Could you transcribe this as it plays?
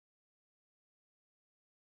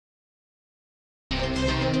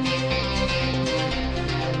Hello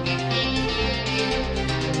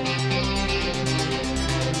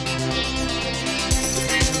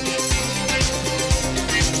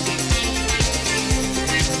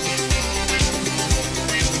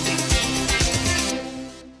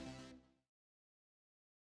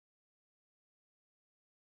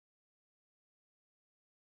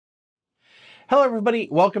everybody,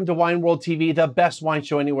 welcome to Wine World TV, the best wine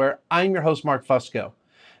show anywhere. I'm your host, Mark Fusco.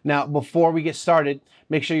 Now, before we get started,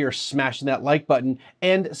 make sure you're smashing that like button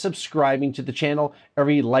and subscribing to the channel.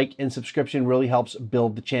 Every like and subscription really helps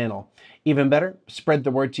build the channel. Even better, spread the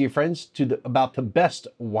word to your friends about the best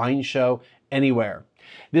wine show anywhere.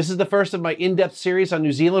 This is the first of my in-depth series on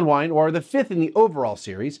New Zealand wine, or the fifth in the overall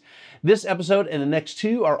series. This episode and the next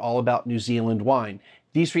two are all about New Zealand wine.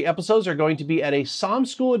 These 3 episodes are going to be at a Somm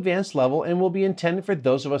School advanced level and will be intended for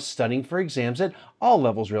those of us studying for exams at all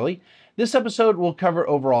levels, really. This episode will cover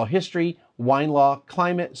overall history, wine law,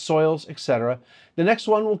 climate, soils, etc. The next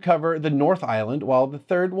one will cover the North Island, while the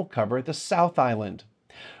third will cover the South Island.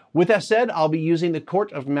 With that said, I'll be using the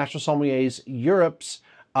Court of Master Sommeliers Europe's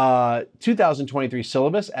 2023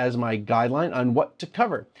 syllabus as my guideline on what to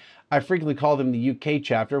cover. I frequently call them the UK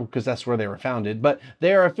chapter because that's where they were founded, but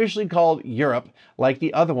they are officially called Europe, like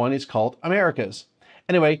the other one is called Americas.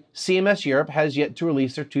 Anyway, CMS Europe has yet to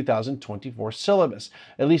release their 2024 syllabus,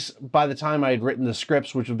 at least by the time I had written the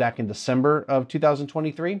scripts, which was back in December of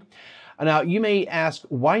 2023. Now, you may ask,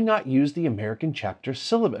 why not use the American chapter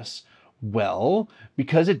syllabus? Well,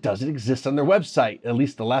 because it doesn't exist on their website, at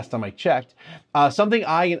least the last time I checked, something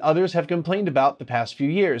I and others have complained about the past few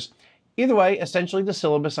years. Either way, essentially the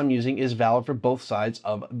syllabus I'm using is valid for both sides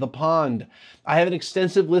of the pond. I have an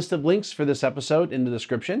extensive list of links for this episode in the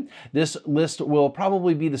description. This list will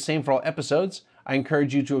probably be the same for all episodes. I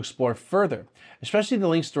encourage you to explore further, especially the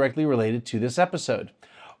links directly related to this episode.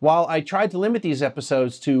 While I tried to limit these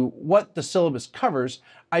episodes to what the syllabus covers,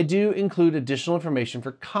 I do include additional information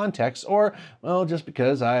for context, or, well, just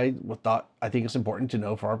because I think it's important to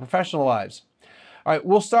know for our professional lives. All right,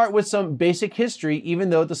 we'll start with some basic history,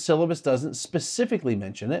 even though the syllabus doesn't specifically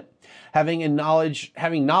mention it. Having knowledge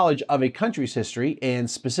of a country's history, and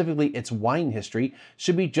specifically its wine history,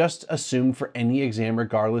 should be just assumed for any exam,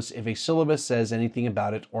 regardless if a syllabus says anything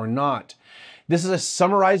about it or not. This is a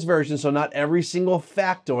summarized version, so not every single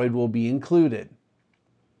factoid will be included.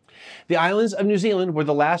 The islands of New Zealand were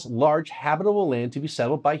the last large habitable land to be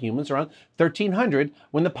settled by humans around 1300,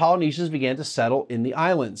 when the Polynesians began to settle in the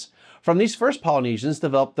islands. From these first Polynesians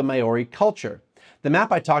developed the Maori culture. The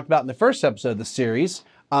map I talked about in the first episode of the series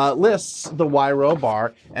lists the Wairau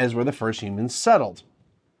Bar as where the first humans settled.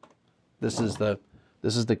 This is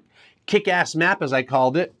the kick-ass map, as I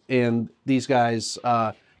called it, and these guys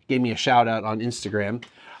gave me a shout out on Instagram.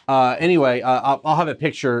 Anyway, I'll have a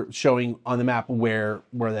picture showing on the map where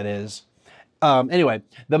that is. Anyway,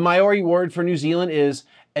 the Maori word for New Zealand is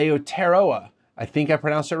Aotearoa. I think I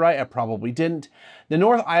pronounced it right. I probably didn't. The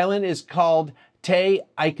North Island is called Te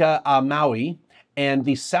Aika Maui, and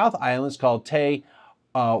the South Island is called Te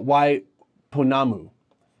Waipunamu.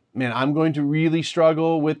 Man, I'm going to really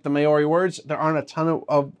struggle with the Maori words. There aren't a ton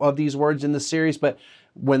of these words in the series, but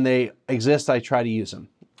when they exist, I try to use them.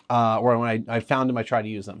 Or when I found them, I try to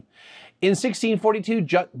use them. In 1642,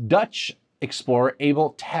 Dutch explorer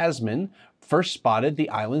Abel Tasman first spotted the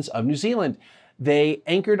islands of New Zealand. They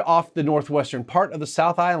anchored off the northwestern part of the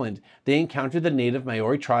South Island. They encountered the native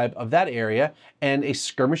Maori tribe of that area, and a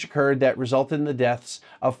skirmish occurred that resulted in the deaths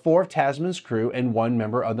of 4 of Tasman's crew, and 1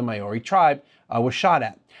 member of the Maori tribe was shot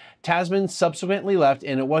at. Tasman subsequently left,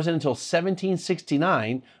 and it wasn't until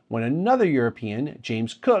 1769 when another European,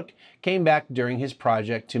 James Cook, came back during his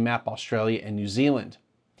project to map Australia and New Zealand.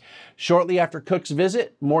 Shortly after Cook's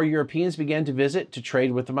visit, more Europeans began to visit to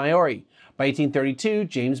trade with the Maori. By 1832,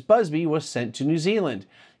 James Busby was sent to New Zealand.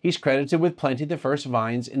 He's credited with planting the first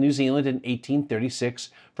vines in New Zealand in 1836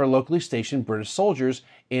 for locally stationed British soldiers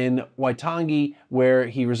in Waitangi, where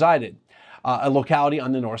he resided, a locality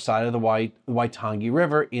on the north side of the Waitangi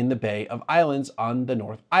River in the Bay of Islands on the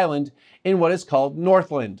North Island in what is called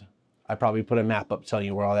Northland. I probably put a map up telling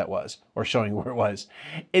you where all that was, or showing where it was.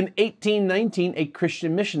 In 1819, a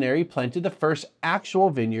Christian missionary planted the first actual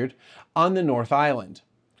vineyard on the North Island.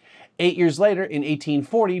 8 years later, in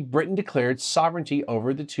 1840, Britain declared sovereignty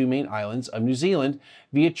over the 2 main islands of New Zealand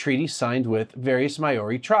via treaty signed with various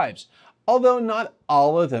Maori tribes. although not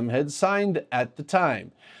all of them had signed at the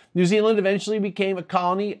time. New Zealand eventually became a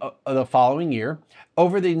colony the following year.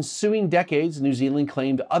 Over the ensuing decades, New Zealand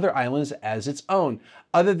claimed other islands as its own.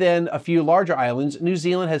 Other than a few larger islands, New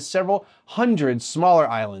Zealand has several hundred smaller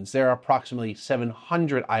islands. There are approximately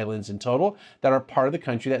 700 islands in total that are part of the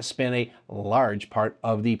country that span a large part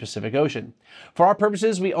of the Pacific Ocean. For our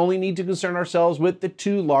purposes, we only need to concern ourselves with the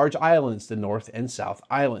two large islands, the North and South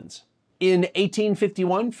Islands. In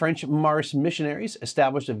 1851, French Mars missionaries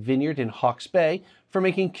established a vineyard in Hawke's Bay for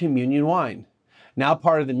making communion wine. Now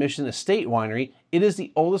part of the Mission Estate Winery, it is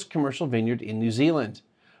the oldest commercial vineyard in New Zealand.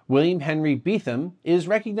 William Henry Beetham is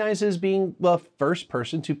recognized as being the first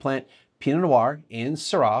person to plant Pinot Noir and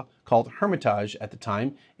Syrah, called Hermitage at the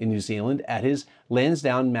time, in New Zealand at his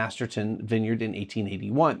Lansdowne Masterton vineyard in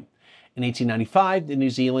 1881. In 1895, the New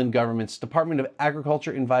Zealand government's Department of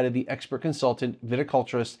Agriculture invited the expert consultant,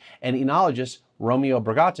 viticulturist, and enologist Romeo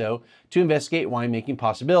Bragato to investigate winemaking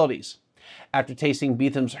possibilities. After tasting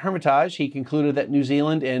Beetham's Hermitage, he concluded that New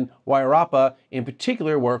Zealand and Wairarapa in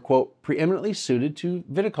particular were, quote, preeminently suited to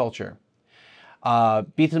viticulture.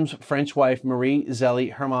 Beetham's French wife, Marie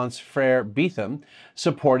Zélie Hermance Frère Beetham,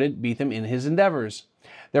 supported Beetham in his endeavors.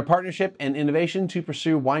 Their partnership and innovation to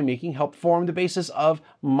pursue winemaking helped form the basis of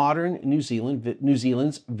modern New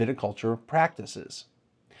Zealand's viticulture practices.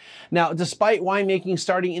 Now, despite winemaking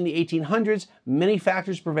starting in the 1800s, many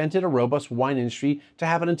factors prevented a robust wine industry to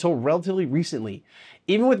happen until relatively recently.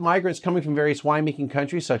 Even with migrants coming from various winemaking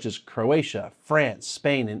countries such as Croatia, France,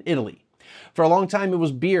 Spain, and Italy. For a long time, it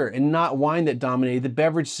was beer and not wine that dominated the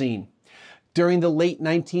beverage scene. During the late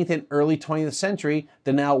 19th and early 20th century,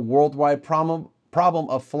 the now worldwide problem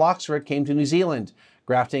of phylloxera came to New Zealand.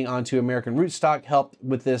 Grafting onto American rootstock helped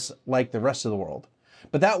with this like the rest of the world.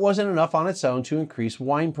 But that wasn't enough on its own to increase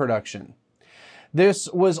wine production. This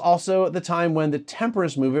was also the time when the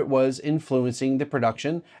temperance movement was influencing the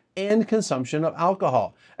production and consumption of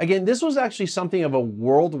alcohol. Again, this was actually something of a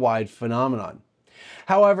worldwide phenomenon.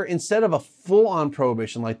 However, instead of a full-on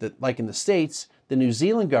prohibition like in the States, the New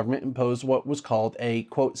Zealand government imposed what was called a,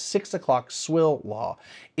 quote, 6 o'clock swill law,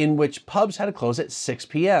 in which pubs had to close at 6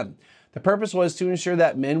 p.m. The purpose was to ensure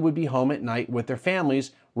that men would be home at night with their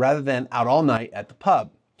families rather than out all night at the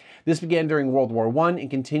pub. This began during World War I and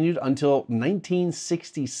continued until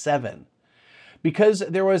 1967. Because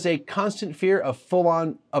there was a constant fear of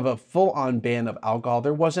a full-on ban of alcohol,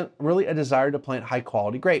 there wasn't really a desire to plant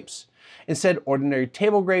high-quality grapes. Instead, ordinary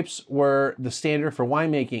table grapes were the standard for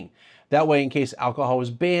winemaking. That way, in case alcohol was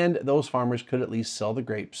banned, those farmers could at least sell the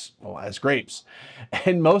grapes, well, as grapes.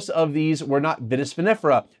 And most of these were not Vitis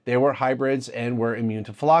vinifera. They were hybrids and were immune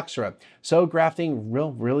to phylloxera. So grafting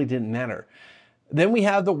really didn't matter. Then we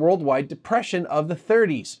have the worldwide depression of the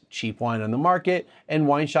 30s, cheap wine on the market, and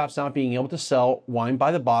wine shops not being able to sell wine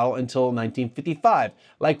by the bottle until 1955.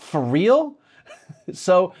 Like, for real?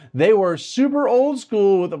 So they were super old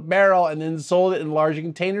school with a barrel and then sold it in large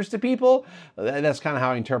containers to people. That's kind of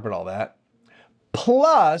how I interpret all that.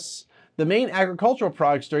 Plus, the main agricultural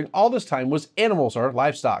products during all this time was animals or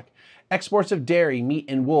livestock. Exports of dairy, meat,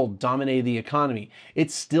 and wool dominated the economy.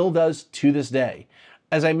 It still does to this day.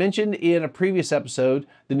 As I mentioned in a previous episode,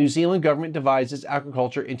 the New Zealand government divides its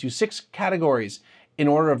agriculture into 6 categories. In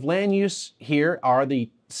order of land use, here are the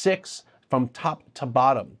 6 from top to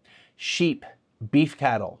bottom: sheep, beef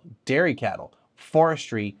cattle, dairy cattle,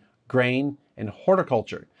 forestry, grain, and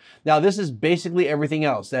horticulture. Now, this is basically everything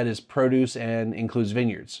else that is produce and includes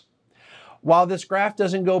vineyards. While this graph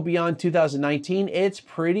doesn't go beyond 2019, it's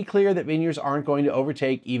pretty clear that vineyards aren't going to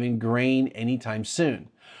overtake even grain anytime soon.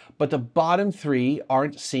 But the bottom 3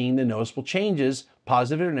 aren't seeing the noticeable changes,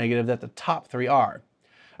 positive or negative, that the top 3 are.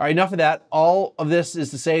 All right, enough of that. All of this is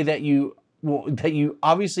to say that you will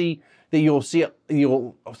obviously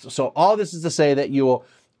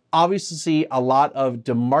see a lot of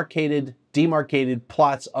demarcated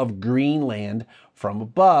plots of green land from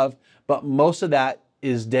above, but most of that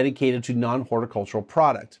is dedicated to non-horticultural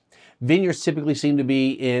product. Vineyards typically seem to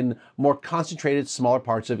be in more concentrated, smaller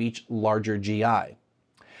parts of each larger GI.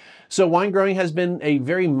 So wine growing has been a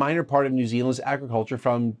very minor part of New Zealand's agriculture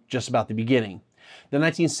from just about the beginning. The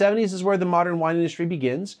 1970s is where the modern wine industry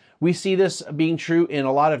begins. We see this being true in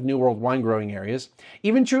a lot of New World wine growing areas,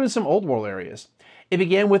 even true in some Old World areas. It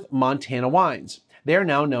began with Montana wines. They are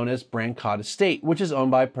now known as Brancott Estate, which is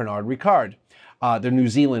owned by Pernod Ricard, the New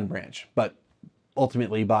Zealand branch, but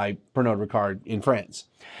ultimately by Pernod Ricard in France.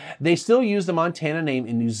 They still use the Montana name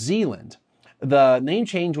in New Zealand. The name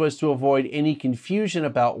change was to avoid any confusion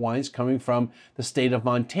about wines coming from the state of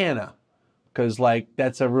Montana, because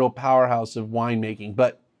that's a real powerhouse of winemaking.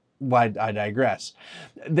 But Why I digress.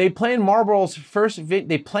 They planned Marlboro's first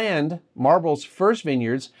vineyards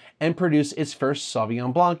and produced its first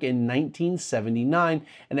Sauvignon Blanc in 1979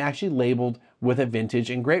 and actually labeled with a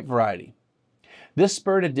vintage and grape variety. This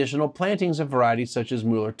spurred additional plantings of varieties such as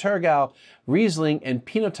Müller-Thurgau, Riesling, and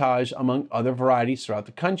Pinotage, among other varieties throughout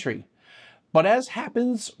the country. But as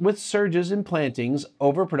happens with surges in plantings,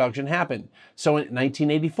 overproduction happened. So in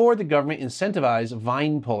 1984, the government incentivized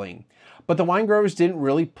vine pulling. But the wine growers didn't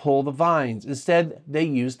really pull the vines. Instead, they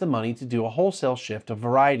used the money to do a wholesale shift of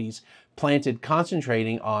varieties planted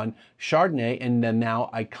concentrating on Chardonnay and the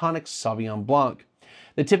now iconic Sauvignon Blanc.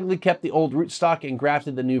 They typically kept the old rootstock and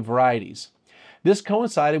grafted the new varieties. This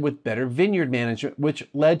coincided with better vineyard management, which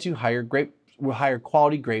led to higher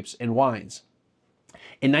quality grapes and wines.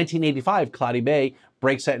 In 1985, Cloudy Bay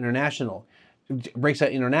breaks out internationally.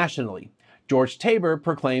 George Tabor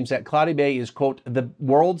proclaims that Cloudy Bay is, quote, the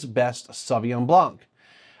world's best Sauvignon Blanc.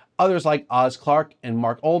 Others like Oz Clarke and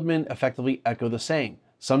Mark Oldman effectively echo the same,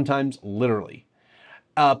 sometimes literally.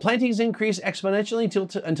 Plantings increased exponentially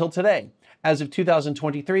until today. As of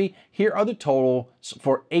 2023, here are the totals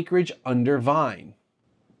for acreage under vine.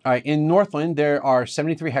 All right, in Northland, there are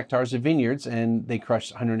 73 hectares of vineyards, and they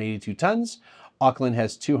crushed 182 tons. Auckland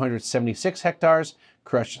has 276 hectares,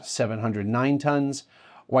 crushed 709 tons.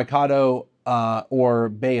 Waikato, or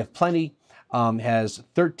Bay of Plenty, has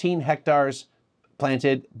 13 hectares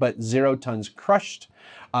planted, but 0 tons crushed.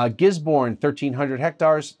 Gisborne, 1,300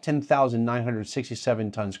 hectares,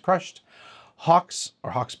 10,967 tons crushed. Hawke's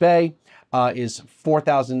Bay is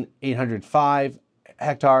 4,805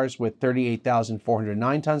 hectares with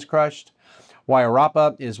 38,409 tons crushed.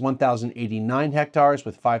 Wairarapa is 1,089 hectares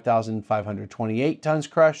with 5,528 tons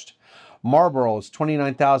crushed. Marlborough is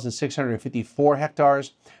 29,654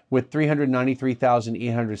 hectares with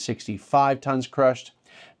 393,865 tons crushed.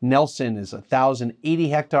 Nelson is 1,080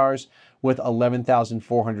 hectares with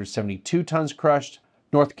 11,472 tons crushed.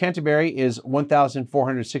 North Canterbury is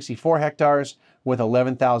 1,464 hectares with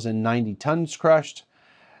 11,090 tons crushed.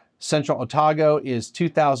 Central Otago is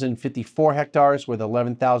 2,054 hectares with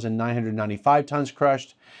 11,995 tons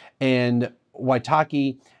crushed. And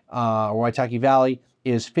Waitaki Valley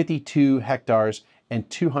is 52 hectares and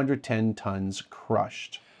 210 tons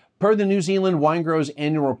crushed. Per the New Zealand Wine Growers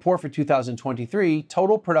Annual Report for 2023,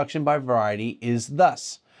 total production by variety is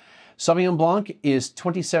thus. Sauvignon Blanc is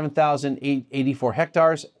 27,084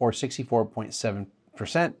 hectares, or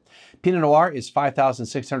 64.7%. Pinot Noir is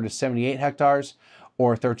 5,678 hectares,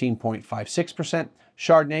 or 13.56%.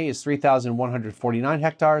 Chardonnay is 3,149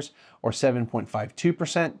 hectares, or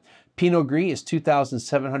 7.52%. Pinot Gris is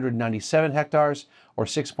 2,797 hectares, or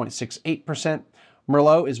 6.68%.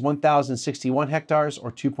 Merlot is 1,061 hectares,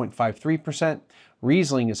 or 2.53%.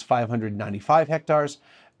 Riesling is 595 hectares,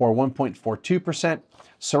 or 1.42%.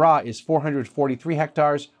 Syrah is 443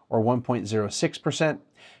 hectares, or 1.06%.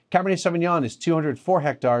 Cabernet Sauvignon is 204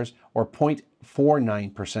 hectares, or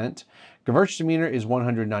 0.49%. Gewürztraminer is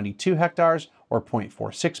 192 hectares, or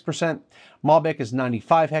 0.46%. Malbec is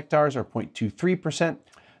 95 hectares, or 0.23%.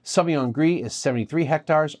 Sauvignon Gris is 73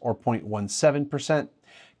 hectares, or 0.17%.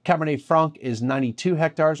 Cabernet Franc is 92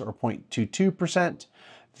 hectares, or 0.22%.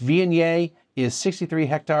 Viognier is 63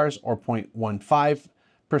 hectares, or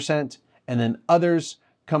 0.15%. And then others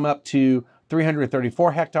come up to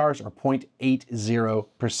 334 hectares, or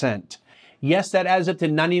 0.80%. Yes, that adds up to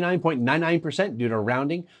 99.99% due to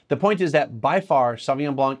rounding. The point is that by far,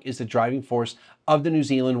 Sauvignon Blanc is the driving force of the New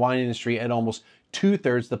Zealand wine industry at almost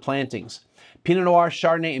 2/3 the plantings. Pinot Noir,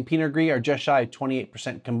 Chardonnay, and Pinot Gris are just shy of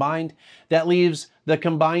 28% combined. That leaves the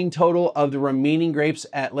combined total of the remaining grapes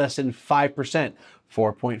at less than 5%,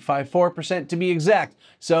 4.54% to be exact.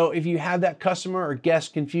 So if you have that customer or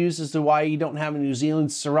guest confused as to why you don't have a New Zealand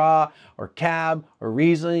Syrah or Cab or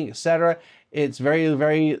Riesling, etc., it's very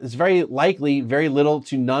likely very little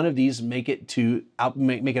to none of these make it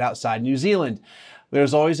outside New Zealand.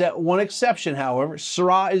 There's always that one exception, however.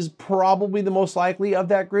 Syrah is probably the most likely of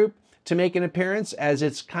that group to make an appearance, as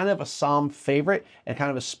it's kind of a Somm favorite and kind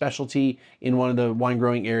of a specialty in one of the wine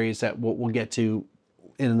growing areas that we'll get to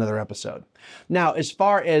in another episode. Now, as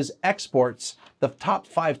far as exports, the top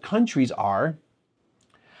 5 countries are,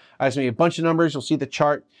 I just made a bunch of numbers, you'll see the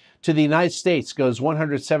chart. To the United States goes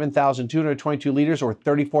 107,222 liters, or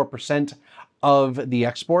 34% of the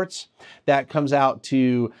exports. That comes out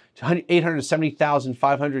to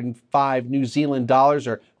 870,505 New Zealand dollars,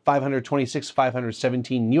 or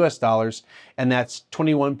 526,517 US dollars, and that's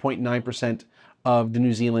 21.9% of the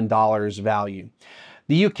New Zealand dollars value.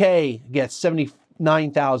 The UK gets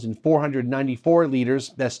 79,494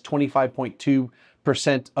 liters, that's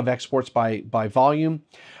 25.2% of exports by volume.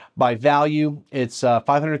 By value, it's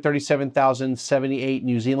 537,078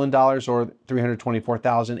 New Zealand dollars, or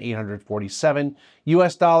 324,847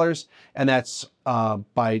 US dollars, and that's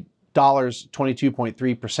by dollars,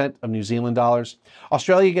 22.3% of New Zealand dollars.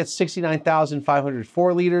 Australia gets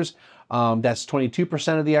 69,504 liters. That's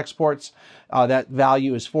 22% of the exports. That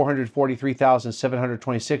value is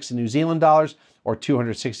 443,726 in New Zealand dollars, or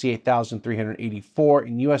 268,384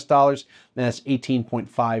 in US dollars, and that's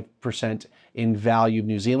 18.5% in value of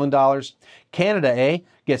New Zealand dollars. Canada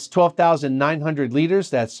gets 12,900 liters.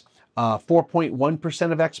 That's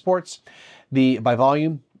 4.1% of exports. By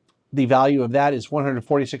volume, the value of that is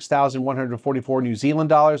 146,144 New Zealand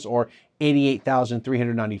dollars, or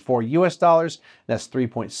 88,394 US dollars. That's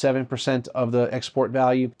 3.7% of the export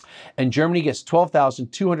value. And Germany gets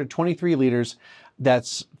 12,223 liters.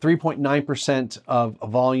 That's 3.9% of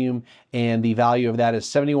volume, and the value of that is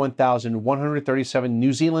 71,137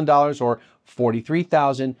 New Zealand dollars, or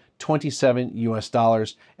 43,027 US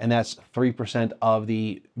dollars, and that's 3% of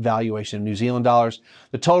the valuation of New Zealand dollars.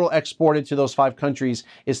 The total exported to those 5 countries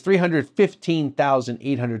is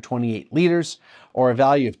 315,828 liters, or a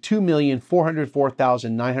value of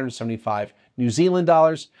 2,404,975 New Zealand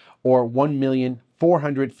dollars, or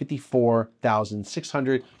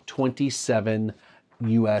 1,454,627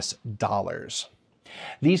 US dollars.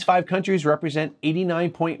 These 5 countries represent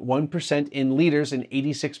 89.1% in liters and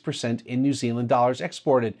 86% in New Zealand dollars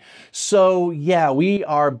exported. So yeah, we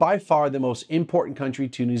are by far the most important country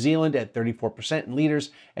to New Zealand at 34% in liters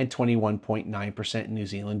and 21.9% in New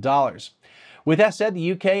Zealand dollars. With that said,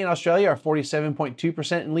 the UK and Australia are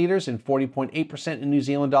 47.2% in liters and 40.8% in New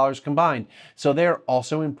Zealand dollars combined. So they're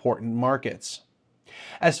also important markets.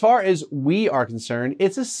 As far as we are concerned,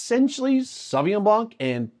 it's essentially Sauvignon Blanc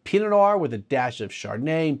and Pinot Noir with a dash of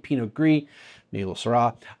Chardonnay and Pinot Gris, Negro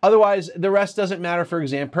Syrah. Otherwise, the rest doesn't matter for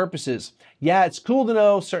exam purposes. Yeah, it's cool to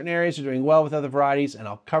know certain areas are doing well with other varieties, and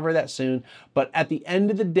I'll cover that soon. But at the end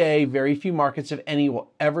of the day, very few markets, if any,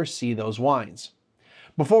 will ever see those wines.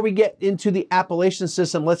 Before we get into the appellation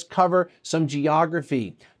system, let's cover some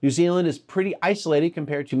geography. New Zealand is pretty isolated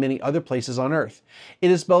compared to many other places on Earth.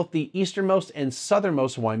 It is both the easternmost and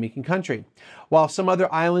southernmost winemaking country. While some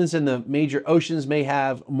other islands in the major oceans may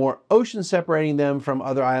have more ocean separating them from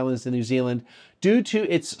other islands in New Zealand, due to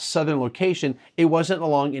its southern location, it wasn't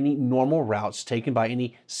along any normal routes taken by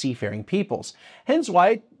any seafaring peoples. Hence why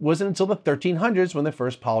it wasn't until the 1300s when the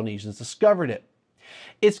first Polynesians discovered it.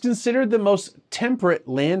 It's considered the most temperate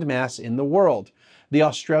landmass in the world. The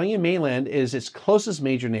Australian mainland is its closest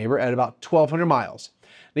major neighbor at about 1,200 miles.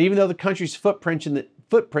 Now, even though the country's footprint in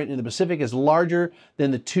the Pacific is larger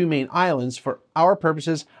than the 2 main islands, for our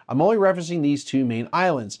purposes, I'm only referencing these 2 main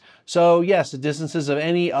islands. So yes, the distances of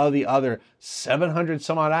any of the other 700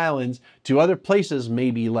 some odd islands to other places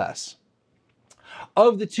may be less.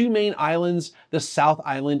 Of the 2 main islands, the South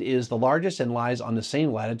Island is the largest and lies on the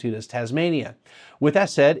same latitude as Tasmania. With that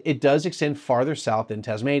said, it does extend farther south than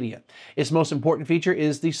Tasmania. Its most important feature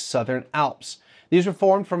is the Southern Alps. These were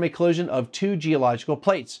formed from a collision of 2 geological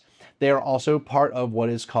plates. They are also part of what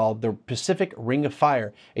is called the Pacific Ring of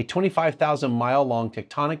Fire, a 25,000-mile-long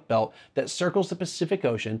tectonic belt that circles the Pacific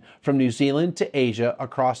Ocean from New Zealand to Asia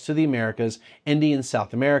across to the Americas, ending in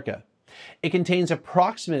South America. It contains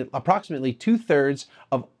approximately 2/3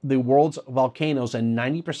 of the world's volcanoes and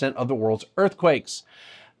 90% of the world's earthquakes.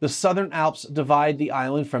 The Southern Alps divide the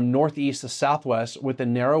island from northeast to southwest, with the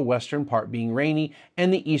narrow western part being rainy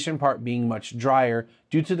and the eastern part being much drier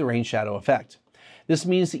due to the rain shadow effect. This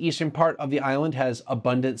means the eastern part of the island has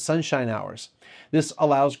abundant sunshine hours. This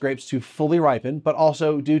allows grapes to fully ripen, but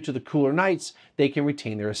also due to the cooler nights, they can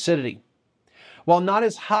retain their acidity. While not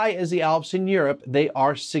as high as the Alps in Europe, they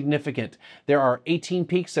are significant. There are 18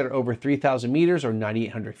 peaks that are over 3,000 meters or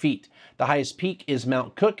 9,800 feet. The highest peak is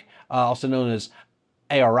Mount Cook, also known as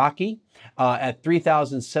Aoraki, at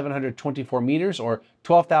 3,724 meters or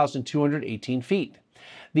 12,218 feet.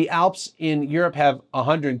 The Alps in Europe have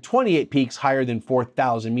 128 peaks higher than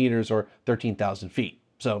 4,000 meters or 13,000 feet.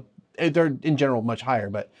 So they're in general much higher,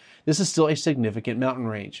 but this is still a significant mountain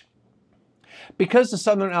range. Because the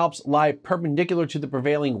Southern Alps lie perpendicular to the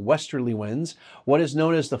prevailing westerly winds, what is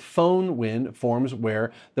known as the foehn wind forms,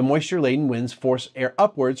 where the moisture-laden winds force air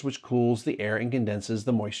upwards, which cools the air and condenses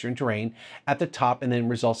the moisture into rain at the top, and then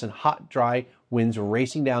results in hot, dry winds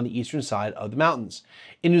racing down the eastern side of the mountains.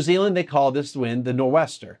 In New Zealand, they call this wind the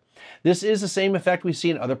nor'wester. This is the same effect we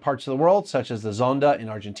see in other parts of the world, such as the Zonda in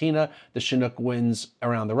Argentina, the Chinook winds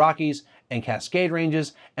around the Rockies and Cascade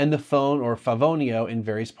Ranges, and the Foehn or Favonio in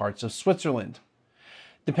various parts of Switzerland.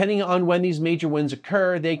 Depending on when these major winds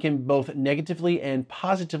occur, they can both negatively and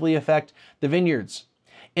positively affect the vineyards.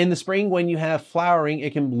 In the spring, when you have flowering,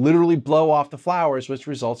 it can literally blow off the flowers, which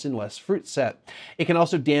results in less fruit set. It can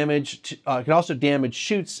also damage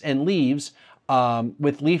shoots and leaves,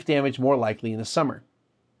 with leaf damage more likely in the summer.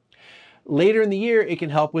 Later in the year, it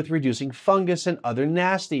can help with reducing fungus and other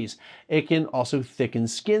nasties. It can also thicken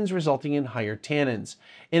skins, resulting in higher tannins.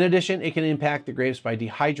 In addition, it can impact the grapes by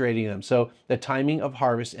dehydrating them, so the timing of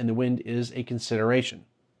harvest and the wind is a consideration.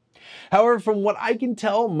 However, from what I can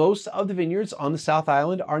tell, most of the vineyards on the South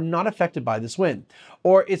Island are not affected by this wind,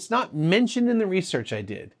 or it's not mentioned in the research I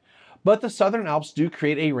did. But the Southern Alps do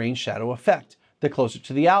create a rain shadow effect. The closer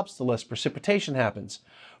to the Alps, the less precipitation happens.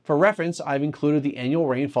 For reference, I've included the annual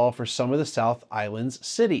rainfall for some of the South Island's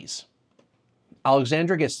cities.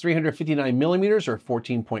 Alexandra gets 359 millimeters or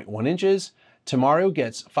 14.1 inches. Tomorrow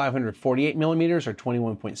gets 548 millimeters or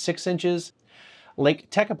 21.6 inches. Lake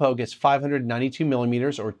Tekapo gets 592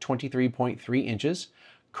 millimeters or 23.3 inches.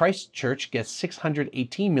 Christchurch gets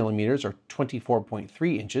 618 millimeters or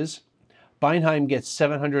 24.3 inches. Beinheim gets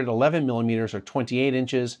 711 millimeters or 28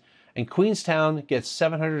 inches. And Queenstown gets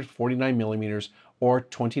 749 millimeters or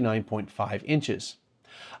 29.5 inches.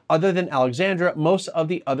 Other than Alexandra, most of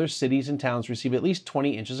the other cities and towns receive at least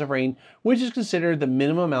 20 inches of rain, which is considered the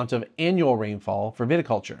minimum amount of annual rainfall for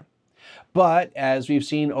viticulture. But as we've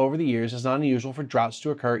seen over the years, it's not unusual for droughts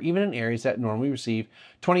to occur even in areas that normally receive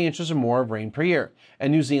 20 inches or more of rain per year,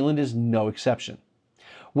 and New Zealand is no exception.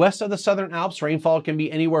 West of the Southern Alps, rainfall can be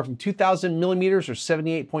anywhere from 2,000 millimeters or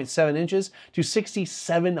 78.7 inches to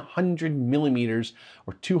 6,700 millimeters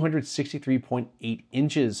or 263.8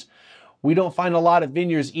 inches. We don't find a lot of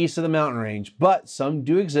vineyards east of the mountain range, but some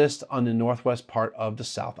do exist on the northwest part of the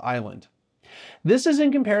South Island. This is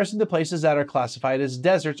in comparison to places that are classified as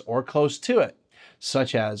deserts or close to it,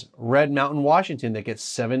 such as Red Mountain, Washington, that gets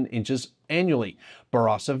 7 inches annually.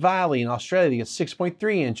 Barossa Valley in Australia gets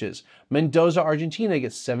 6.3 inches. Mendoza, Argentina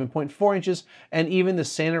gets 7.4 inches. And even the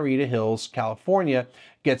Santa Rita Hills, California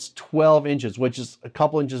gets 12 inches, which is a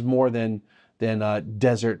couple inches more than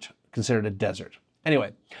desert, considered a desert.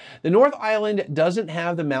 Anyway, the North Island doesn't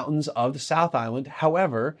have the mountains of the South Island.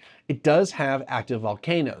 However, it does have active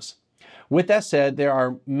volcanoes. With that said, there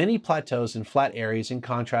are many plateaus and flat areas in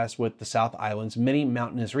contrast with the South Island's many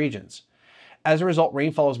mountainous regions. As a result,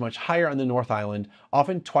 rainfall is much higher on the North Island,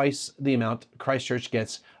 often twice the amount Christchurch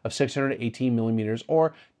gets of 618 millimeters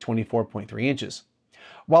or 24.3 inches.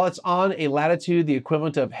 While it's on a latitude the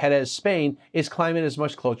equivalent of Jerez, Spain, its climate is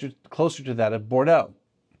much closer to that of Bordeaux.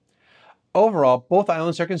 Overall, both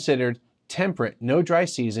islands are considered temperate, no dry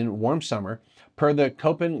season, warm summer, per the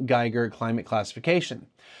Köppen-Geiger climate classification.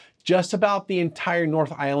 Just about the entire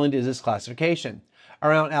North Island is this classification.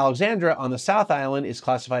 Around Alexandra on the South Island is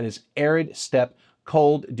classified as arid steppe,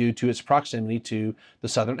 cold due to its proximity to the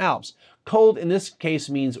Southern Alps. Cold in this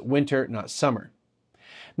case means winter, not summer.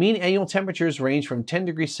 Mean annual temperatures range from 10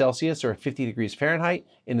 degrees Celsius or 50 degrees Fahrenheit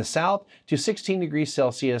in the south to 16 degrees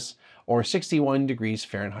Celsius or 61 degrees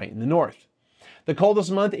Fahrenheit in the north. The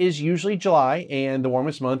coldest month is usually July, and the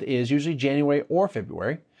warmest month is usually January or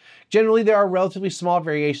February. Generally, there are relatively small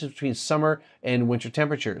variations between summer and winter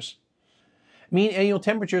temperatures. Mean annual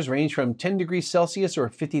temperatures range from 10 degrees Celsius or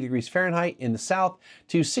 50 degrees Fahrenheit in the south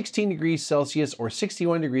to 16 degrees Celsius or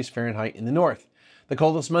 61 degrees Fahrenheit in the north. The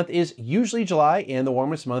coldest month is usually July, and the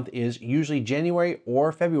warmest month is usually January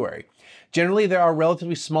or February. Generally, there are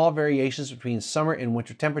relatively small variations between summer and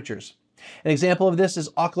winter temperatures. An example of this is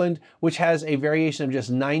Auckland, which has a variation of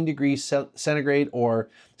just 9 degrees centigrade or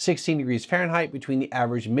 16 degrees Fahrenheit between the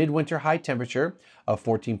average midwinter high temperature of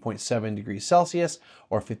 14.7 degrees Celsius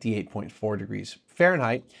or 58.4 degrees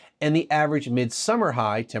Fahrenheit and the average midsummer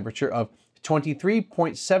high temperature of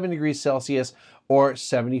 23.7 degrees Celsius or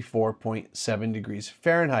 74.7 degrees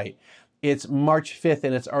Fahrenheit. It's March 5th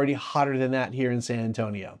and it's already hotter than that here in San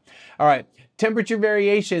Antonio. All right, temperature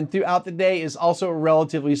variation throughout the day is also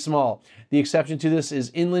relatively small. The exception to this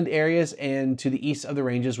is inland areas and to the east of the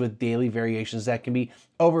ranges with daily variations that can be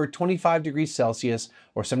over 25 degrees Celsius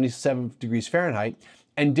or 77 degrees Fahrenheit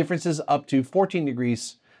and differences up to 14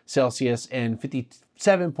 degrees Celsius and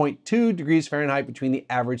 57.2 degrees Fahrenheit between the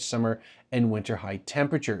average summer and winter high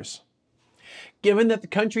temperatures. Given that the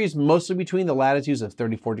country is mostly between the latitudes of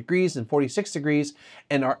 34 degrees and 46 degrees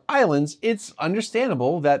and our islands, it's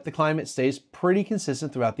understandable that the climate stays pretty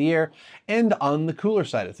consistent throughout the year and on the cooler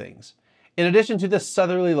side of things. In addition to this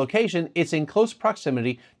southerly location, it's in close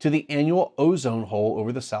proximity to the annual ozone hole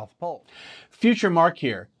over the South Pole. Future Mark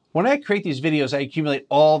here. When I create these videos, I accumulate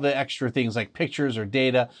all the extra things like pictures or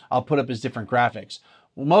data I'll put up as different graphics.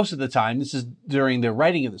 Well, most of the time, this is during the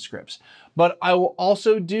writing of the scripts. But I will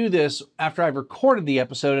also do this after I've recorded the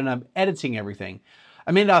episode and I'm editing everything.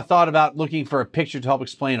 I may not have thought about looking for a picture to help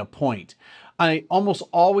explain a point. I almost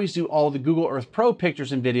always do all the Google Earth Pro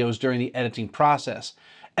pictures and videos during the editing process.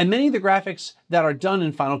 And many of the graphics that are done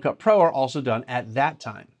in Final Cut Pro are also done at that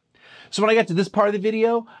time. So when I got to this part of the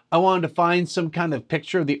video, I wanted to find some kind of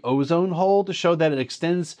picture of the ozone hole to show that it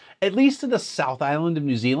extends at least to the South Island of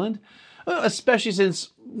New Zealand, especially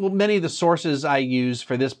since many of the sources I use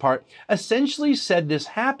for this part essentially said this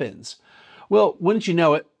happens. Well, wouldn't you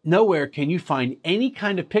know it, nowhere can you find any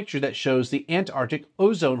kind of picture that shows the Antarctic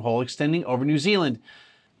ozone hole extending over New Zealand.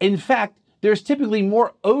 In fact, there's typically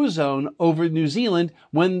more ozone over New Zealand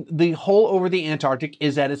when the hole over the Antarctic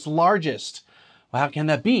is at its largest. Well, how can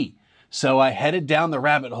that be? So I headed down the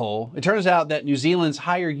rabbit hole. It turns out that New Zealand's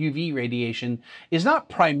higher UV radiation is not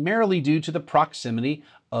primarily due to the proximity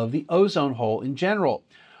of the ozone hole in general.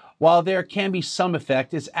 While there can be some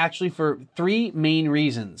effect, it's actually for three main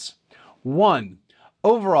reasons. One,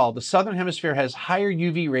 overall, the southern hemisphere has higher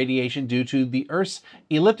UV radiation due to the Earth's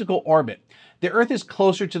elliptical orbit. The Earth is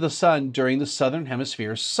closer to the sun during the southern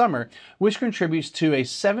hemisphere's summer, which contributes to a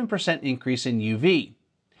 7% increase in UV.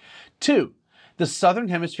 Two, the southern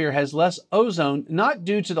hemisphere has less ozone, not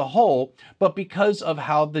due to the hole, but because of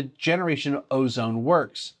how the generation of ozone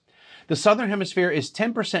works. The southern hemisphere is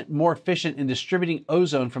 10% more efficient in distributing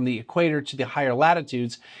ozone from the equator to the higher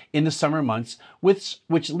latitudes in the summer months, which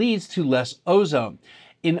leads to less ozone.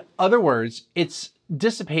 In other words, it's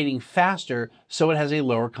dissipating faster, so it has a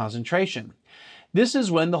lower concentration. This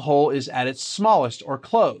is when the hole is at its smallest or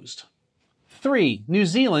closed. 3. New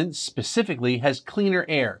Zealand specifically has cleaner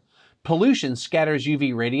air. Pollution scatters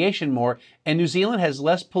UV radiation more, and New Zealand has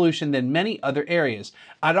less pollution than many other areas.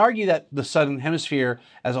 I'd argue that the southern hemisphere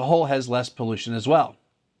as a whole has less pollution as well.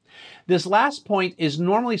 This last point is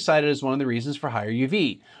normally cited as one of the reasons for higher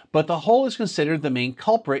UV, but the hole is considered the main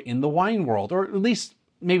culprit in the wine world, or at least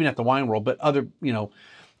maybe not the wine world, but other,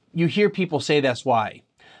 you hear people say that's why.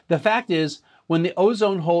 The fact is, when the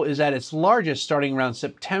ozone hole is at its largest, starting around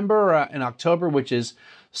September and October, which is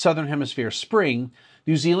southern hemisphere spring,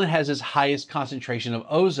 New Zealand has its highest concentration of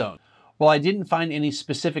ozone. While I didn't find any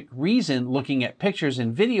specific reason looking at pictures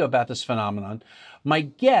and video about this phenomenon, my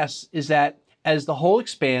guess is that as the hole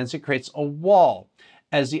expands, it creates a wall.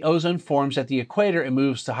 As the ozone forms at the equator and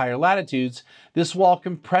moves to higher latitudes, this wall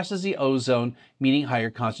compresses the ozone, meaning higher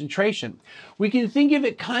concentration. We can think of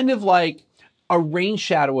it kind of like a rain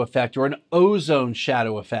shadow effect or an ozone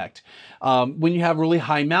shadow effect when you have really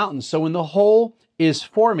high mountains. So when the hole is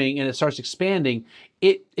forming and it starts expanding,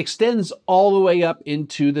 it extends all the way up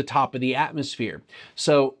into the top of the atmosphere.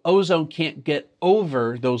 So ozone can't get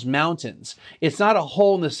over those mountains. It's not a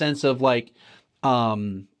hole in the sense of like a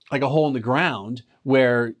hole in the ground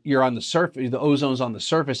where you're on the surface, the ozone's on the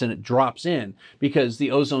surface and it drops in because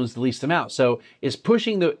the ozone is the least amount. So it's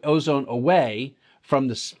pushing the ozone away from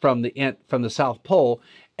the South Pole,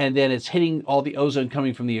 and then it's hitting all the ozone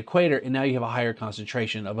coming from the equator, and now you have a higher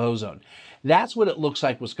concentration of ozone. That's what it looks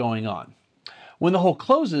like what's going on. When the hole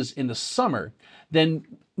closes in the summer, then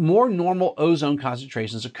more normal ozone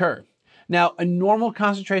concentrations occur. Now, a normal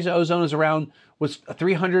concentration of ozone is around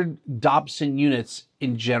 300 Dobson units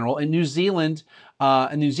in general. In New Zealand's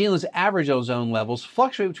average ozone levels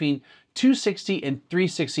fluctuate between 260 and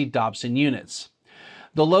 360 Dobson units.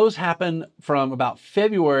 The lows happen from about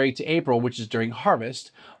February to April, which is during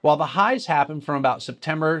harvest, while the highs happen from about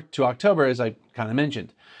September to October, as I kind of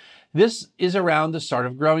mentioned. This is around the start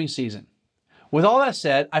of growing season. With all that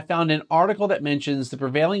said, I found an article that mentions the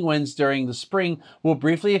prevailing winds during the spring will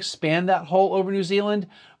briefly expand that hole over New Zealand,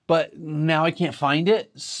 but now I can't find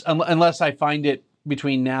it unless I find it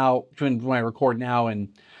between when I record now and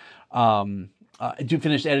do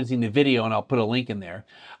finish editing the video, and I'll put a link in there.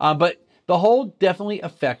 But the hole definitely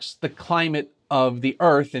affects the climate of the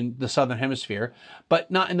Earth and the southern hemisphere, but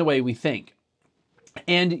not in the way we think.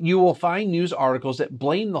 And you will find news articles that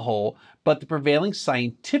blame the hole, but the prevailing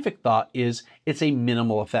scientific thought is it's a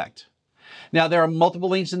minimal effect. Now, there are multiple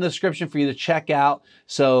links in the description for you to check out,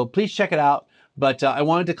 so please check it out. But I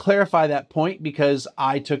wanted to clarify that point because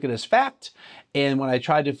I took it as fact. And when I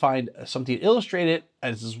tried to find something to illustrate it,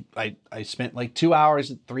 I spent like 2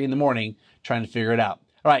 hours at 3 in the morning trying to figure it out.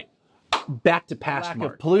 All right. Back to past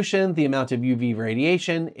mark. Of pollution, the amount of UV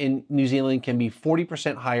radiation in New Zealand can be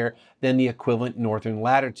 40% higher than the equivalent northern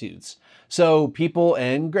latitudes. So people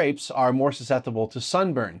and grapes are more susceptible to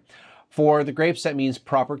sunburn. For the grapes, that means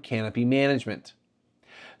proper canopy management.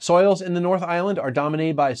 Soils in the North Island are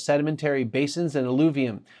dominated by sedimentary basins and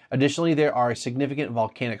alluvium. Additionally, there are significant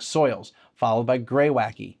volcanic soils, followed by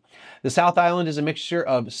greywacke. The South Island is a mixture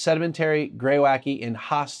of sedimentary, greywacke, and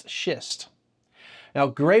Haast schist. Now,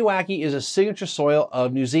 Greywacke is a signature soil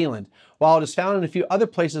of New Zealand. While it is found in a few other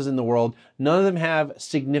places in the world, none of them have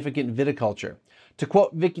significant viticulture. To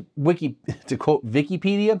quote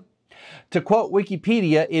Wikipedia,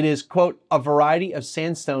 it is, quote, a variety of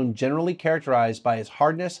sandstone generally characterized by its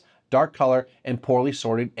hardness, dark color, and poorly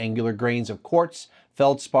sorted angular grains of quartz,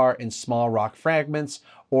 feldspar, and small rock fragments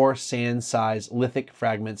or sand-sized lithic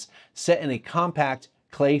fragments set in a compact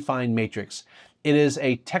clay-fine matrix. It is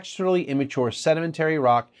a texturally immature sedimentary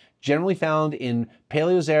rock generally found in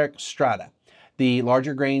Paleozoic strata. The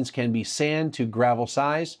larger grains can be sand to gravel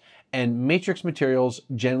size, and matrix materials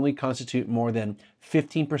generally constitute more than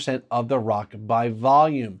 15% of the rock by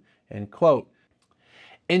volume, end quote.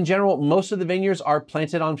 In general, most of the vineyards are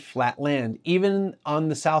planted on flat land, even on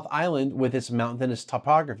the South Island with its mountainous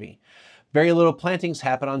topography. Very little plantings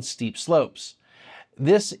happen on steep slopes.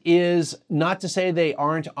 This is not to say they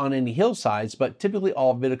aren't on any hillsides, but typically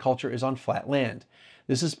all viticulture is on flat land.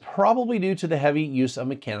 This is probably due to the heavy use of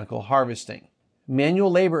mechanical harvesting. Manual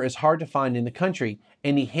labor is hard to find in the country.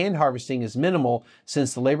 Any hand harvesting is minimal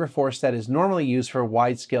since the labor force that is normally used for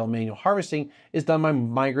wide-scale manual harvesting is done by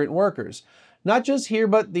migrant workers. Not just here,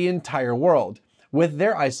 but the entire world. With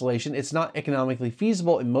their isolation, it's not economically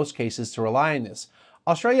feasible in most cases to rely on this.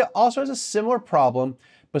 Australia also has a similar problem,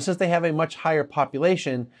 but since they have a much higher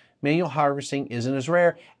population, manual harvesting isn't as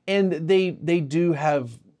rare, and they do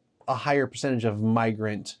have a higher percentage of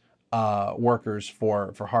migrant workers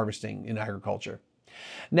for harvesting in agriculture.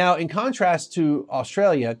 Now, in contrast to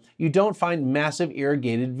Australia, you don't find massive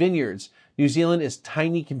irrigated vineyards. New Zealand is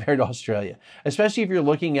tiny compared to Australia, especially if you're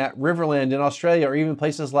looking at Riverland in Australia or even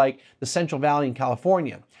places like the Central Valley in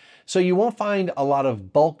California. So you won't find a lot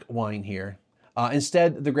of bulk wine here.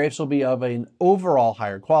 Instead, the grapes will be of an overall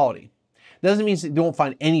higher quality. Doesn't mean you won't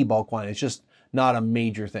find any bulk wine, it's just not a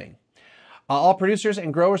major thing. All producers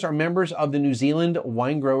and growers are members of the New Zealand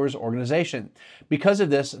Wine Growers Organization. Because of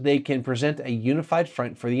this, they can present a unified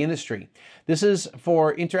front for the industry. This is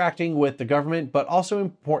for interacting with the government, but also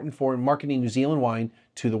important for marketing New Zealand wine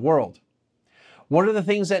to the world. One of the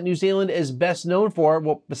things that New Zealand is best known for,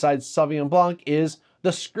 well, besides Sauvignon Blanc, is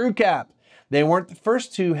the screw cap. They weren't the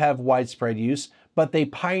first to have widespread use, but they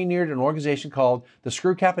pioneered an organization called the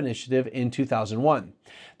Screw Cap Initiative in 2001.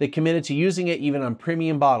 They committed to using it even on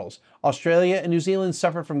premium bottles. Australia and New Zealand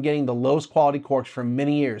suffered from getting the lowest quality corks for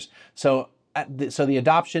many years. So the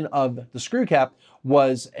adoption of the screw cap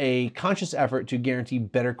was a conscious effort to guarantee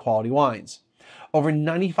better quality wines. Over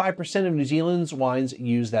 95% of New Zealand's wines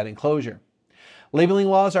use that enclosure. Labeling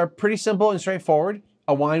laws are pretty simple and straightforward.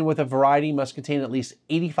 A wine with a variety must contain at least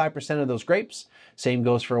 85% of those grapes. Same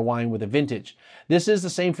goes for a wine with a vintage. This is the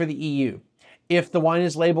same for the EU. If the wine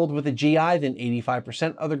is labeled with a GI, then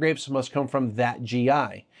 85% of the grapes must come from that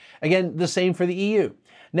GI. Again, the same for the EU.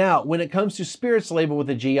 Now, when it comes to spirits labeled with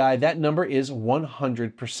a GI, that number is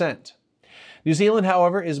 100%. New Zealand,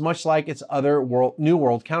 however, is much like its other New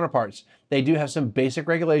World counterparts. They do have some basic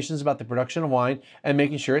regulations about the production of wine and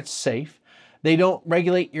making sure it's safe. They don't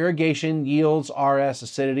regulate irrigation, yields, RS,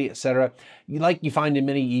 acidity, etc., like you find in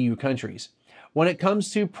many EU countries. When it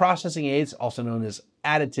comes to processing aids, also known as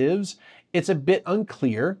additives, it's a bit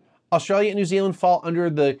unclear. Australia and New Zealand fall under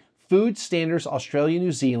the Food Standards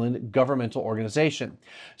Australia-New Zealand governmental organization.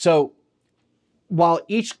 So while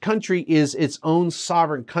each country is its own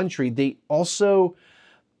sovereign country, they also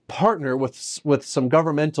partner with some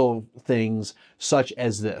governmental things such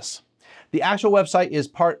as this. The actual website is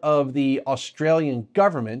part of the Australian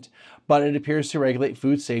government, but it appears to regulate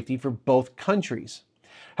food safety for both countries.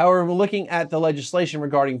 However, when looking at the legislation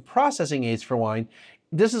regarding processing aids for wine,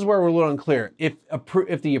 this is where we're a little unclear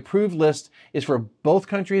if the approved list is for both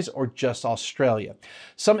countries or just Australia.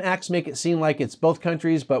 Some acts make it seem like it's both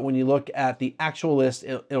countries, but when you look at the actual list,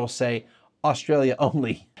 it'll say Australia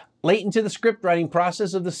only. Late into the script writing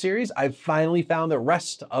process of the series, I've finally found the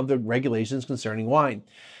rest of the regulations concerning wine.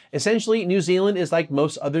 Essentially, New Zealand is like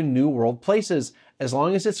most other New World places. As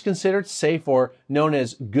long as it's considered safe or known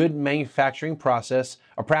as good manufacturing process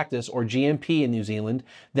or practice or GMP in New Zealand,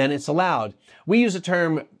 then it's allowed. We use the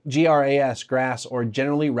term GRAS, or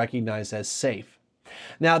generally recognized as safe.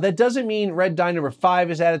 Now, that doesn't mean red dye number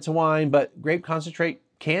 5 is added to wine, but grape concentrate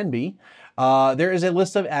can be. There is a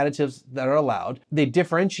list of additives that are allowed. They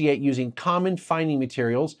differentiate using common fining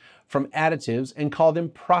materials from additives and call them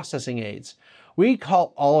processing aids. We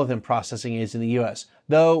call all of them processing aids in the US,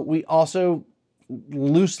 though we also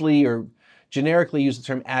loosely or generically use the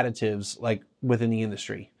term additives like within the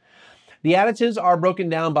industry. The additives are broken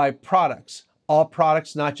down by products. All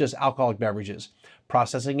products, not just alcoholic beverages.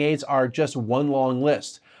 Processing aids are just one long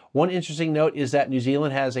list. One interesting note is that New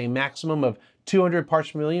Zealand has a maximum of 200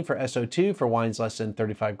 parts per million for SO2 for wines less than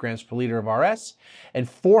 35 grams per liter of RS, and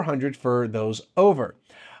 400 for those over.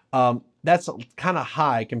 That's kind of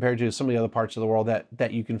high compared to some of the other parts of the world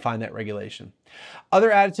that you can find that regulation.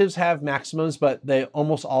 Other additives have maximums, but they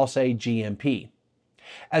almost all say GMP.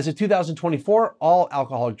 As of 2024, all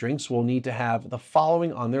alcoholic drinks will need to have the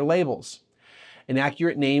following on their labels: an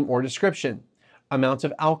accurate name or description, amount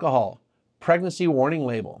of alcohol, pregnancy warning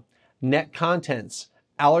label, net contents,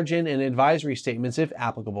 allergen and advisory statements if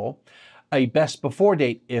applicable, a best before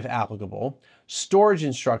date if applicable, storage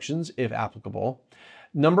instructions if applicable,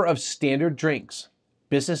 number of standard drinks,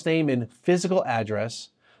 business name and physical address,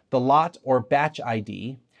 the lot or batch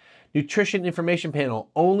ID, nutrition information panel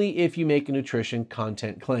only if you make a nutrition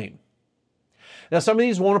content claim. Now, some of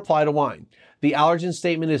these won't apply to wine. The allergen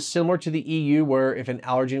statement is similar to the EU, where if an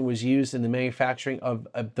allergen was used in the manufacturing of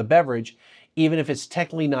the beverage, even if it's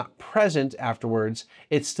technically not present afterwards,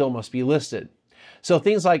 it still must be listed. So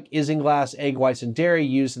things like isinglass, egg whites, and dairy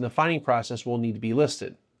used in the fining process will need to be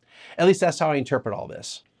listed. At least that's how I interpret all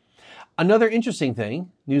this. Another interesting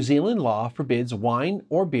thing, New Zealand law forbids wine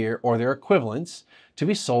or beer or their equivalents to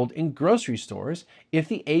be sold in grocery stores if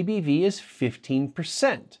the ABV is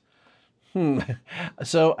 15%.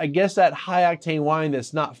 So I guess that high-octane wine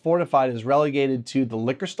that's not fortified is relegated to the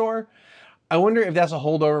liquor store. I wonder if that's a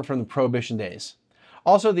holdover from the Prohibition days.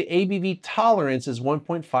 Also, the ABV tolerance is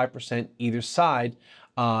 1.5% either side,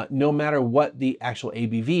 no matter what the actual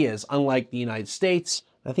ABV is, unlike the United States.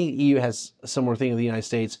 I think the EU has a similar thing with the United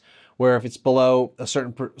States, where if it's below a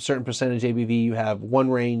certain percentage ABV, you have one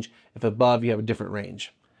range. If above, you have a different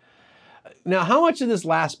range. Now, how much of this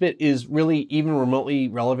last bit is really even remotely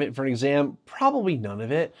relevant for an exam? Probably none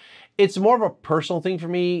of it. It's more of a personal thing for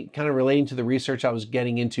me, kind of relating to the research I was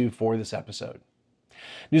getting into for this episode.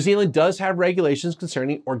 New Zealand does have regulations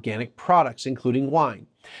concerning organic products, including wine.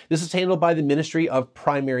 This is handled by the Ministry of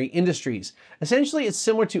Primary Industries. Essentially, it's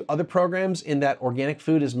similar to other programs in that organic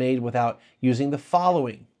food is made without using the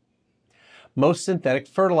following: most synthetic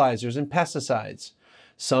fertilizers and pesticides,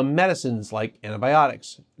 some medicines like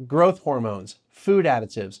antibiotics, growth hormones, food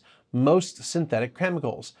additives, most synthetic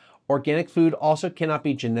chemicals. Organic food also cannot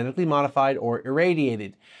be genetically modified or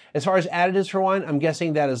irradiated. As far as additives for wine, I'm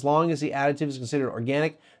guessing that as long as the additive is considered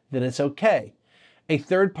organic, then it's okay. A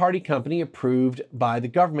third-party company approved by the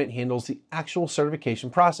government handles the actual certification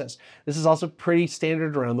process. This is also pretty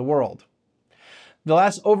standard around the world. The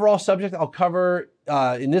last overall subject I'll cover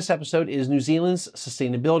in this episode is New Zealand's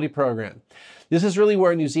sustainability program. This is really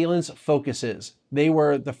where New Zealand's focus is. They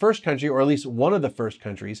were the first country, or at least one of the first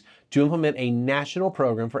countries, to implement a national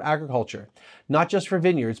program for agriculture, not just for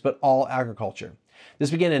vineyards, but all agriculture.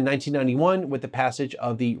 This began in 1991 with the passage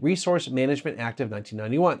of the Resource Management Act of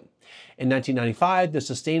 1991. In 1995, the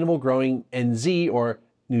Sustainable Growing NZ, or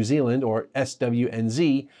New Zealand, or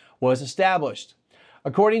SWNZ, was established.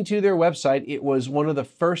 According to their website, it was one of the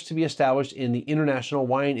first to be established in the international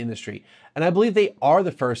wine industry, and I believe they are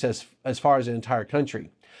the first as far as an entire country.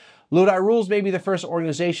 Lodi Rules may be the first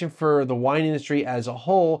organization for the wine industry as a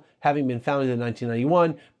whole, having been founded in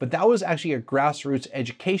 1991, but that was actually a grassroots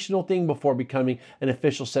educational thing before becoming an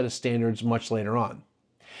official set of standards much later on.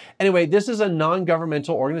 Anyway, this is a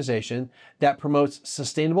non-governmental organization that promotes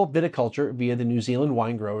sustainable viticulture via the New Zealand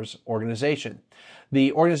Wine Growers Organization.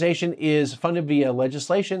 The organization is funded via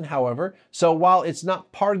legislation, however, so while it's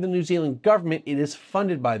not part of the New Zealand government, it is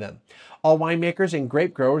funded by them. All winemakers and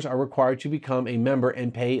grape growers are required to become a member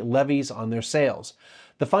and pay levies on their sales.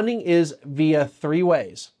 The funding is via three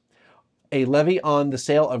ways: a levy on the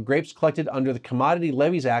sale of grapes collected under the Commodity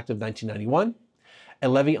Levies Act of 1991, a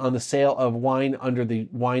levy on the sale of wine under the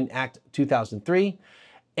Wine Act 2003,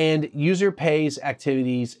 and user pays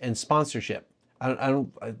activities and sponsorship.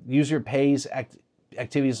 User paid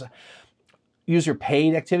activities and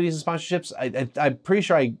sponsorships. I'm pretty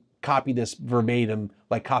sure I copied this verbatim,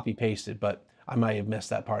 like copy pasted, but I might have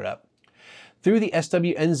messed that part up. Through the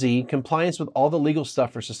SWNZ, compliance with all the legal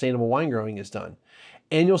stuff for sustainable wine growing is done.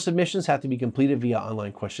 Annual submissions have to be completed via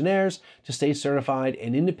online questionnaires to stay certified,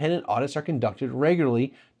 and independent audits are conducted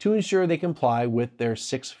regularly to ensure they comply with their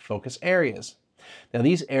 6 focus areas. Now,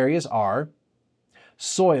 these areas are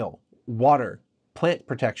soil, water, plant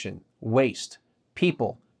protection, waste,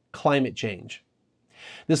 people, climate change.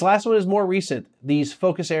 This last one is more recent. These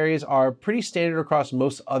focus areas are pretty standard across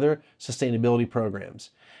most other sustainability programs.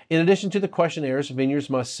 In addition to the questionnaires, vineyards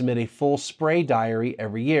must submit a full spray diary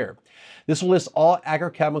every year. This will list all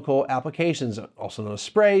agrochemical applications, also known as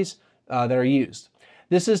sprays, that are used.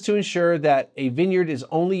 This is to ensure that a vineyard is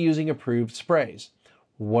only using approved sprays.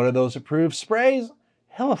 What are those approved sprays?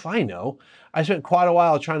 Hell if I know. I spent quite a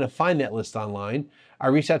while trying to find that list online. I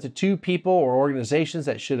reached out to 2 people or organizations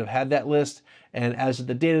that should have had that list, and as of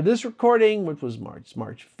the date of this recording, which was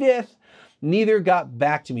March 5th, neither got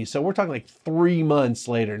back to me. So we're talking like 3 months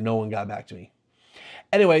later, no one got back to me.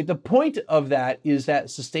 Anyway, the point of that is that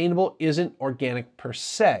sustainable isn't organic per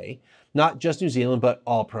se, not just New Zealand, but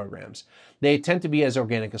all programs. They attempt to be as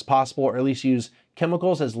organic as possible, or at least use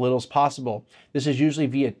chemicals as little as possible. This is usually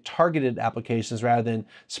via targeted applications rather than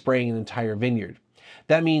spraying an entire vineyard.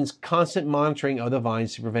 That means constant monitoring of the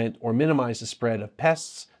vines to prevent or minimize the spread of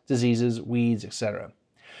pests, diseases, weeds, etc.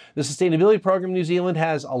 The sustainability program in New Zealand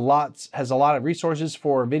has a lot of resources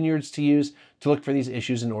for vineyards to use to look for these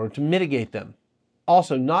issues in order to mitigate them.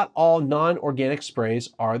 Also, not all non-organic sprays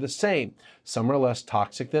are the same. Some are less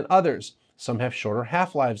toxic than others. Some have shorter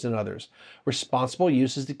half-lives than others. Responsible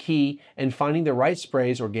use is the key in finding the right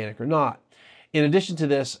sprays, organic or not. In addition to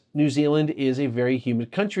this, New Zealand is a very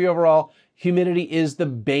humid country overall. Humidity is the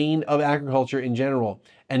bane of agriculture in general,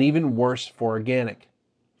 and even worse for organic.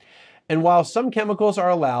 And while some chemicals are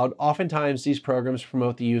allowed, oftentimes these programs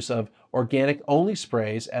promote the use of organic-only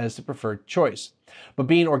sprays as the preferred choice. But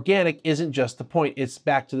being organic isn't just the point, it's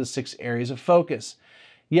back to the 6 areas of focus.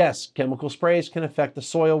 Yes, chemical sprays can affect the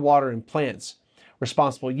soil, water, and plants.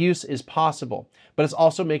 Responsible use is possible, but it's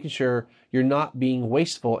also making sure you're not being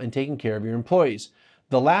wasteful and taking care of your employees.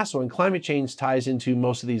 The last one, climate change, ties into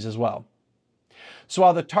most of these as well. So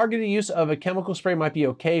while the targeted use of a chemical spray might be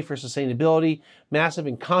okay for sustainability, massive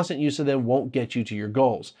and constant use of them won't get you to your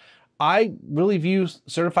goals. I really view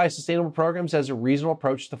certified sustainable programs as a reasonable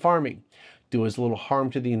approach to farming. Do as little harm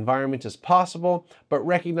to the environment as possible, but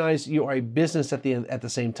recognize you are a business at the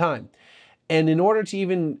same time. And in order to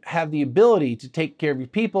even have the ability to take care of your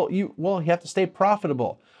people, you have to stay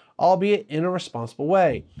profitable, albeit in a responsible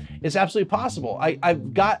way. It's absolutely possible.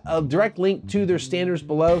 I've got a direct link to their standards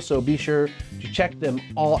below, so be sure to check them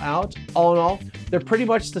all out. All in all, they're pretty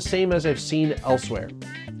much the same as I've seen elsewhere.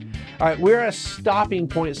 All right, we're at a stopping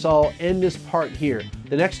point, so I'll end this part here.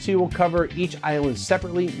 The next 2 will cover each island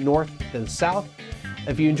separately, north then south.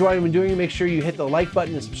 If you enjoyed what I'm doing, make sure you hit the like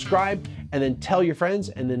button and subscribe, and then tell your friends,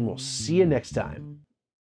 and then we'll see you next time.